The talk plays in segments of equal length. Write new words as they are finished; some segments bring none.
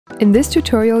In this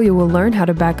tutorial, you will learn how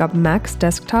to back up Mac's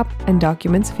desktop and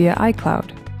documents via iCloud.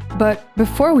 But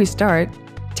before we start,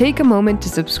 take a moment to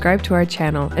subscribe to our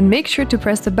channel and make sure to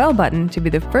press the bell button to be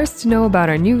the first to know about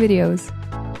our new videos.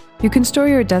 You can store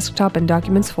your desktop and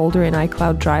documents folder in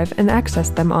iCloud Drive and access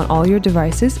them on all your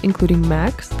devices, including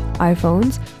Macs,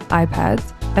 iPhones,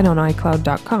 iPads, and on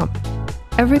iCloud.com.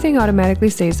 Everything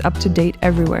automatically stays up to date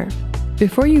everywhere.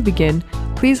 Before you begin,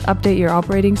 please update your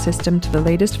operating system to the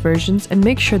latest versions and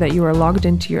make sure that you are logged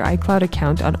into your iCloud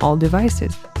account on all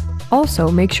devices. Also,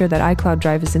 make sure that iCloud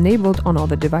Drive is enabled on all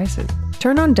the devices.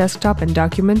 Turn on desktop and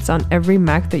documents on every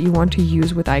Mac that you want to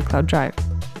use with iCloud Drive.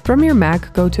 From your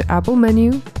Mac, go to Apple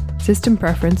menu, System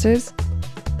Preferences,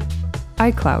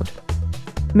 iCloud.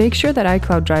 Make sure that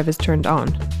iCloud Drive is turned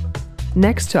on.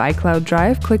 Next to iCloud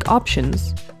Drive, click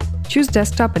Options. Choose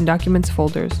Desktop and Documents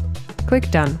folders.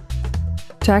 Click Done.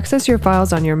 To access your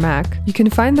files on your Mac, you can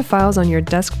find the files on your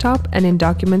desktop and in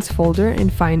Documents folder in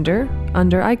Finder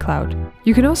under iCloud.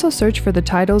 You can also search for the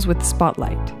titles with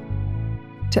Spotlight.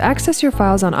 To access your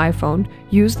files on iPhone,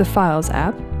 use the Files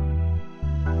app.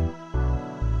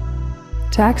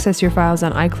 To access your files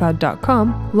on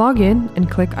iCloud.com, log in and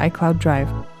click iCloud Drive.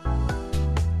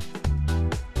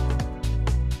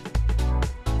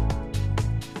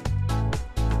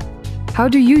 How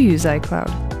do you use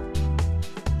iCloud?